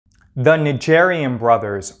The Najarian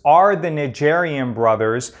brothers. Are the Najarian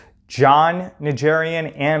brothers, Jon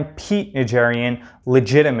Najarian and Pete Najarian,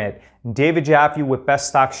 legitimate? David Jaffe with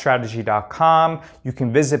beststockstrategy.com. You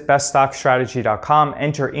can visit beststockstrategy.com,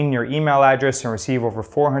 enter in your email address and receive over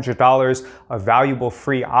 $400 of valuable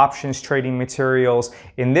free options trading materials.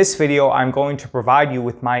 In this video, I'm going to provide you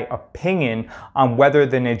with my opinion on whether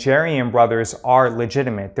the Najarian brothers are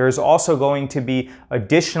legitimate. There's also going to be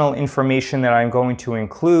additional information that I'm going to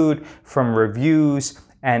include from reviews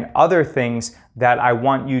and other things that I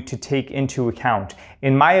want you to take into account.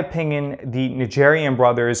 In my opinion, the Najarian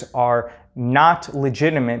brothers are not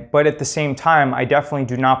legitimate, but at the same time, I definitely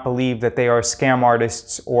do not believe that they are scam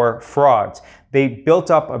artists or frauds. They built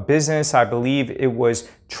up a business, I believe it was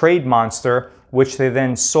TradeMONSTER, which they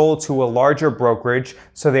then sold to a larger brokerage,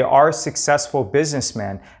 so they are successful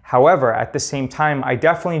businessmen. However, at the same time, I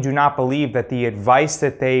definitely do not believe that the advice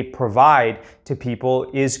that they provide to people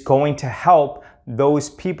is going to help those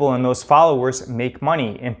people and those followers make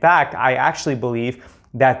money. In fact, I actually believe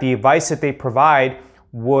that the advice that they provide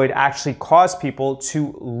would actually cause people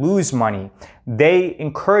to lose money. They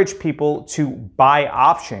encourage people to buy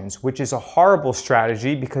options, which is a horrible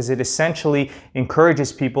strategy because it essentially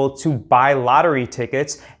encourages people to buy lottery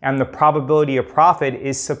tickets and the probability of profit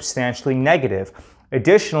is substantially negative.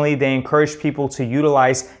 Additionally, they encourage people to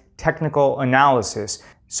utilize technical analysis.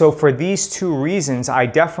 So for these two reasons, I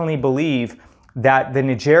definitely believe that the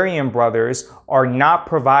Najarian brothers are not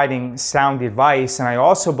providing sound advice, and I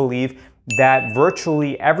also believe that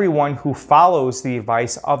virtually everyone who follows the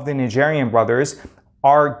advice of the Najarian brothers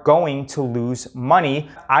are going to lose money.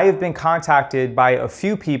 I have been contacted by a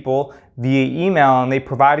few people via email, and they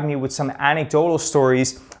provided me with some anecdotal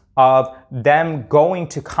stories of them going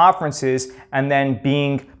to conferences and then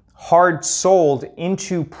being hard sold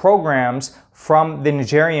into programs from the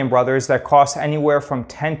Najarian brothers that cost anywhere from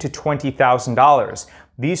 $10,000 to $20,000.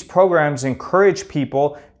 These programs encourage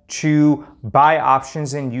people to buy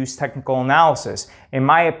options and use technical analysis. In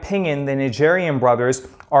my opinion, the Najarian brothers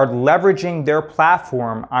are leveraging their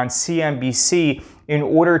platform on CNBC in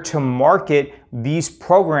order to market these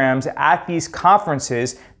programs at these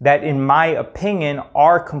conferences that, in my opinion,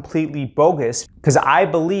 are completely bogus, because I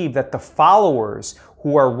believe that the followers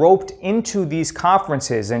who are roped into these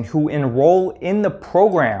conferences and who enroll in the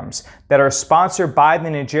programs that are sponsored by the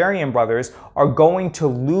Najarian brothers are going to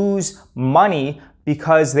lose money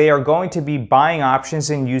because they are going to be buying options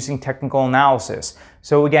and using technical analysis.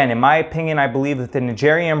 So again, in my opinion, I believe that the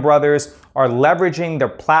Najarian brothers are leveraging their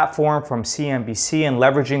platform from CNBC and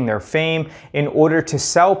leveraging their fame in order to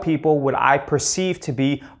sell people what I perceive to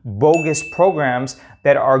be bogus programs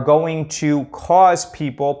that are going to cause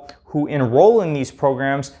people who enroll in these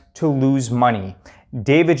programs to lose money.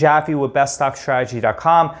 David Jaffe with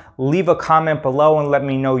beststockstrategy.com. Leave a comment below and let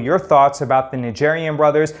me know your thoughts about the Najarian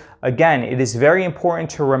brothers. Again, it is very important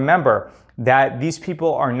to remember that these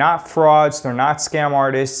people are not frauds, they're not scam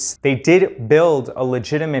artists. They did build a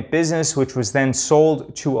legitimate business, which was then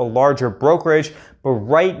sold to a larger brokerage. But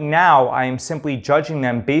right now, I am simply judging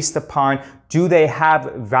them based upon, do they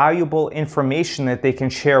have valuable information that they can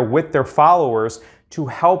share with their followers to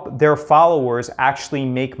help their followers actually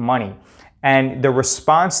make money? And the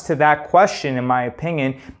response to that question, in my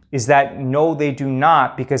opinion, is that no, they do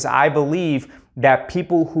not, because I believe that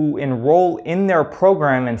people who enroll in their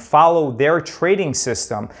program and follow their trading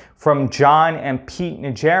system from Jon and Pete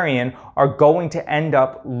Najarian are going to end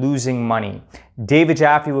up losing money. David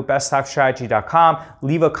Jaffe with beststockstrategy.com.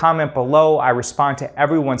 Leave a comment below. I respond to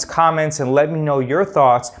everyone's comments and let me know your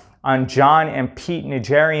thoughts on Jon and Pete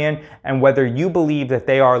Najarian and whether you believe that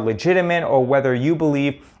they are legitimate or whether you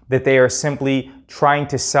believe that they are simply trying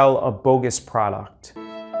to sell a bogus product.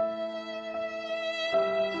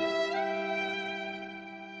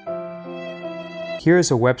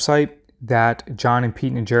 Here's a website that Jon and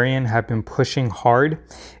Pete Najarian have been pushing hard.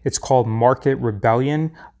 It's called Market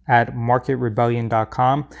Rebellion at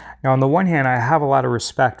marketrebellion.com. Now, on the one hand, I have a lot of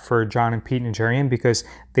respect for Jon and Pete Najarian because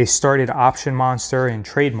they started OptionMONSTER and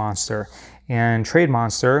TradeMONSTER. And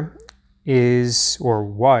TradeMONSTER is, or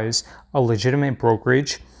was, a legitimate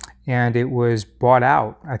brokerage, and it was bought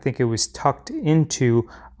out. I think it was tucked into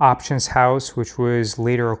Options House, which was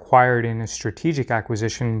later acquired in a strategic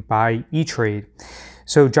acquisition by E-Trade.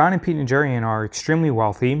 So Jon and Pete Najarian are extremely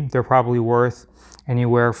wealthy. They're probably worth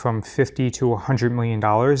anywhere from $50 to $100 million.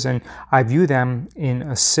 And I view them in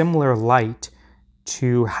a similar light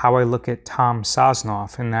to how I look at Tom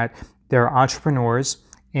Sosnoff, in that they're entrepreneurs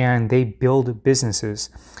and they build businesses.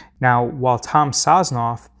 Now, while Tom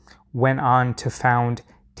Sosnoff went on to found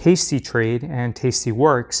Tasty Trade and Tasty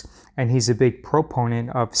Works, and he's a big proponent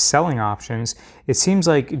of selling options. It seems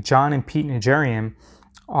like Jon and Pete Najarian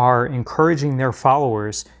are encouraging their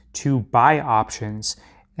followers to buy options.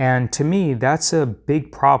 And to me, that's a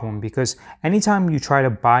big problem, because anytime you try to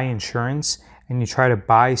buy insurance and you try to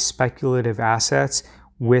buy speculative assets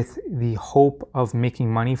with the hope of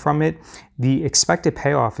making money from it, the expected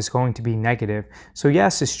payoff is going to be negative. So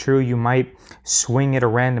yes, it's true, you might swing at a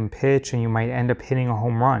random pitch and you might end up hitting a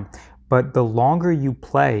home run. But the longer you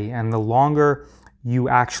play and the longer you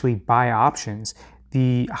actually buy options,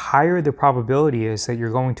 the higher the probability is that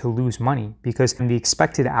you're going to lose money, because the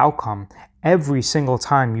expected outcome every single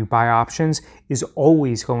time you buy options is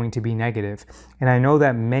always going to be negative. And I know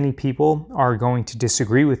that many people are going to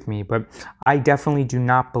disagree with me, but I definitely do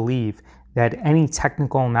not believe that any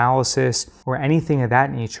technical analysis or anything of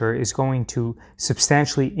that nature is going to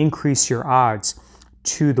substantially increase your odds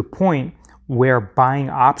to the point where buying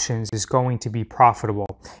options is going to be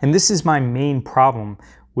profitable. And this is my main problem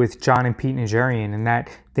with Jon and Pete Najarian, in that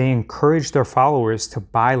they encourage their followers to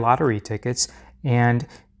buy lottery tickets and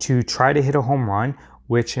to try to hit a home run,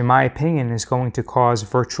 which in my opinion is going to cause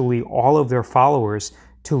virtually all of their followers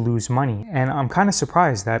to lose money. And I'm kind of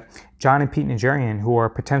surprised that Jon and Pete Najarian, who are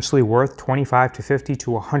potentially worth $25 to $50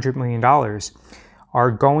 to $100 million,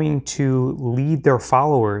 are going to lead their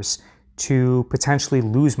followers to potentially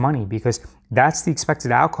lose money, because that's the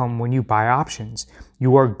expected outcome when you buy options.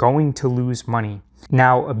 You are going to lose money.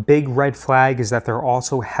 Now, a big red flag is that they're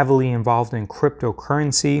also heavily involved in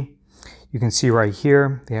cryptocurrency. You can see right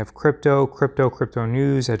here, they have crypto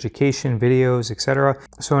news, education, videos, etc.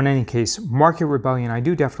 So in any case, market rebellion, I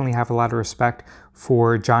do definitely have a lot of respect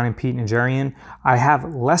for Jon and Pete Najarian. I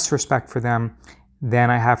have less respect for them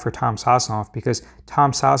than I have for Tom Sosnoff, because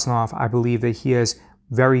Tom Sosnoff, I believe that he has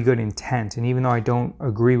very good intent. And even though I don't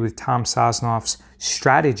agree with Tom Sosnoff's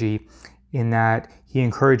strategy in that he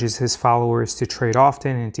encourages his followers to trade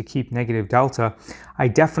often and to keep negative delta, I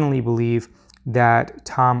definitely believe that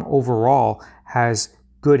Tom overall has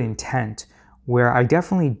good intent, where I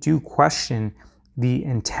definitely do question the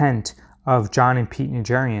intent of Jon and Pete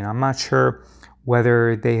Najarian. I'm not sure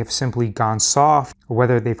whether they have simply gone soft or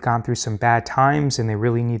whether they've gone through some bad times and they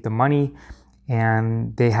really need the money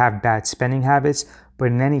and they have bad spending habits. But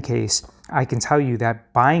in any case, I can tell you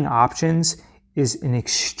that buying options is an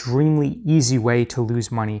extremely easy way to lose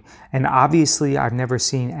money. And obviously, I've never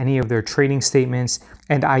seen any of their trading statements,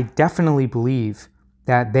 and I definitely believe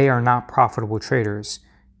that they are not profitable traders,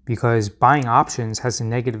 because buying options has a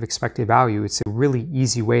negative expected value. It's a really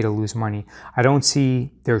easy way to lose money. I don't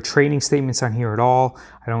see their trading statements on here at all.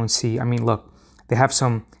 I mean, look, they have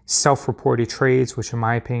some self-reported trades, which in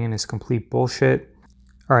my opinion is complete bullshit.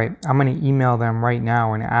 All right, I'm gonna email them right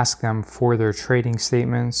now and ask them for their trading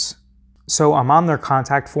statements. So I'm on their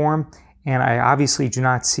contact form, and I obviously do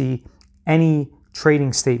not see any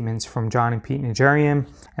trading statements from Jon and Pete Najarian,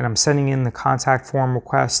 and I'm sending in the contact form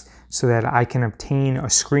request so that I can obtain a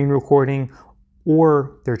screen recording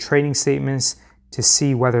or their trading statements to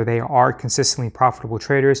see whether they are consistently profitable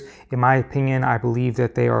traders. In my opinion, I believe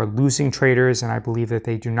that they are losing traders, and I believe that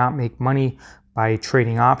they do not make money by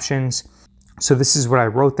trading options. So this is what I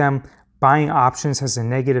wrote them. Buying options has a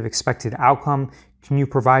negative expected outcome. Can you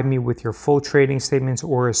provide me with your full trading statements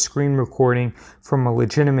or a screen recording from a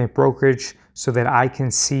legitimate brokerage so that I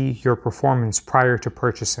can see your performance prior to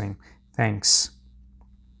purchasing? Thanks.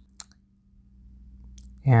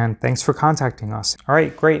 And thanks for contacting us. All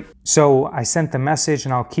right, great. So I sent the message,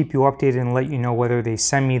 and I'll keep you updated and let you know whether they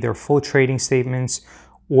send me their full trading statements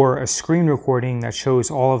or a screen recording that shows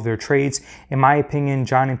all of their trades. In my opinion,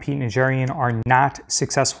 Jon and Pete Najarian are not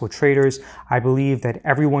successful traders. I believe that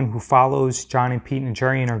everyone who follows Jon and Pete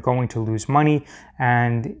Najarian are going to lose money.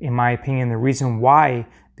 And in my opinion, the reason why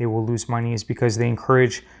they will lose money is because they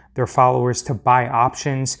encourage their followers to buy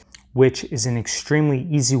options, which is an extremely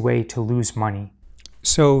easy way to lose money.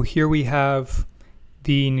 So here we have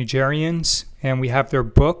the Najarians, and we have their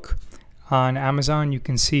book on Amazon. You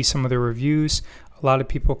can see some of their reviews. A lot of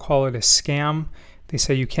people call it a scam. They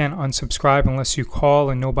say you can't unsubscribe unless you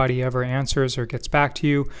call and nobody ever answers or gets back to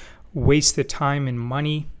you. Wasted time and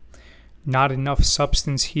money. Not enough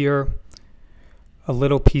substance here. A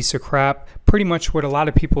little piece of crap. Pretty much what a lot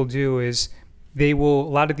of people do is a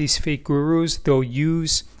lot of these fake gurus, they'll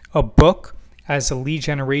use a book as a lead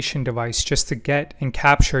generation device just to get and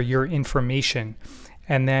capture your information.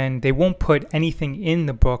 And then they won't put anything in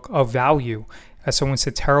the book of value. So it's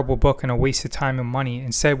a terrible book and a waste of time and money.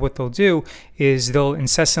 Instead, what they'll do is they'll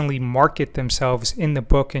incessantly market themselves in the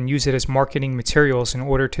book and use it as marketing materials in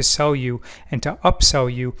order to sell you and to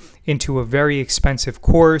upsell you into a very expensive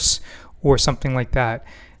course or something like that.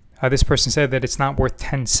 This person said that it's not worth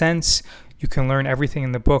 10 cents. You can learn everything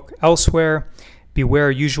in the book elsewhere.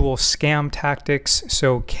 Beware usual scam tactics.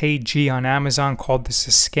 So KG on Amazon called this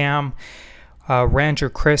a scam. Ranger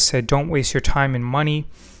Chris said, don't waste your time and money.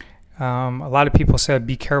 A lot of people said,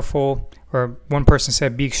 be careful, or one person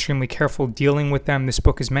said, be extremely careful dealing with them. This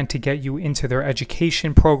book is meant to get you into their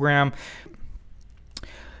education program.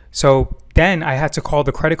 So then I had to call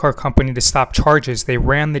the credit card company to stop charges. They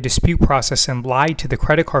ran the dispute process and lied to the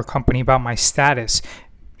credit card company about my status.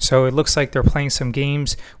 So it looks like they're playing some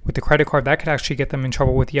games with the credit card. That could actually get them in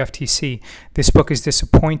trouble with the FTC. This book is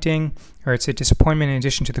disappointing, or it's a disappointment in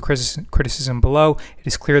addition to the criticism below. It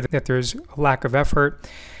is clear that there's a lack of effort.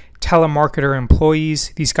 Telemarketer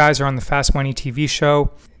employees, these guys are on the Fast Money TV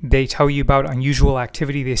show. They tell you about unusual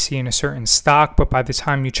activity they see in a certain stock, but by the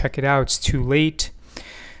time you check it out, it's too late.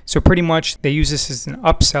 So pretty much they use this as an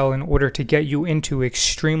upsell in order to get you into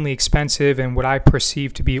extremely expensive and what I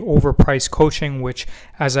perceive to be overpriced coaching, which,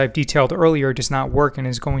 as I've detailed earlier, does not work and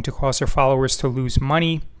is going to cause their followers to lose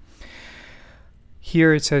money.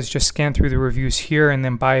 Here it says just scan through the reviews here and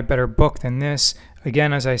then buy a better book than this.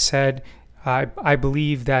 Again, as I said, I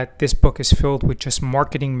believe that this book is filled with just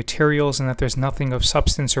marketing materials and that there's nothing of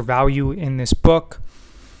substance or value in this book.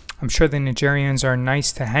 I'm sure the Najarians are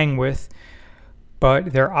nice to hang with,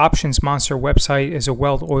 but their OptionsMONSTER website is a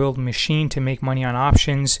well-oiled machine to make money on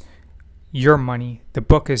options, your money. The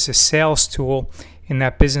book is a sales tool in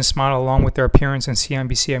that business model along with their appearance on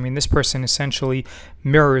CNBC. I mean, this person essentially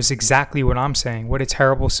mirrors exactly what I'm saying. What a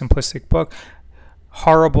terrible, simplistic book.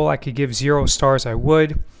 Horrible, I could give 0 stars, I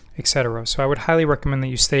would, etc. So I would highly recommend that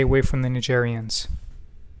you stay away from the Najarians.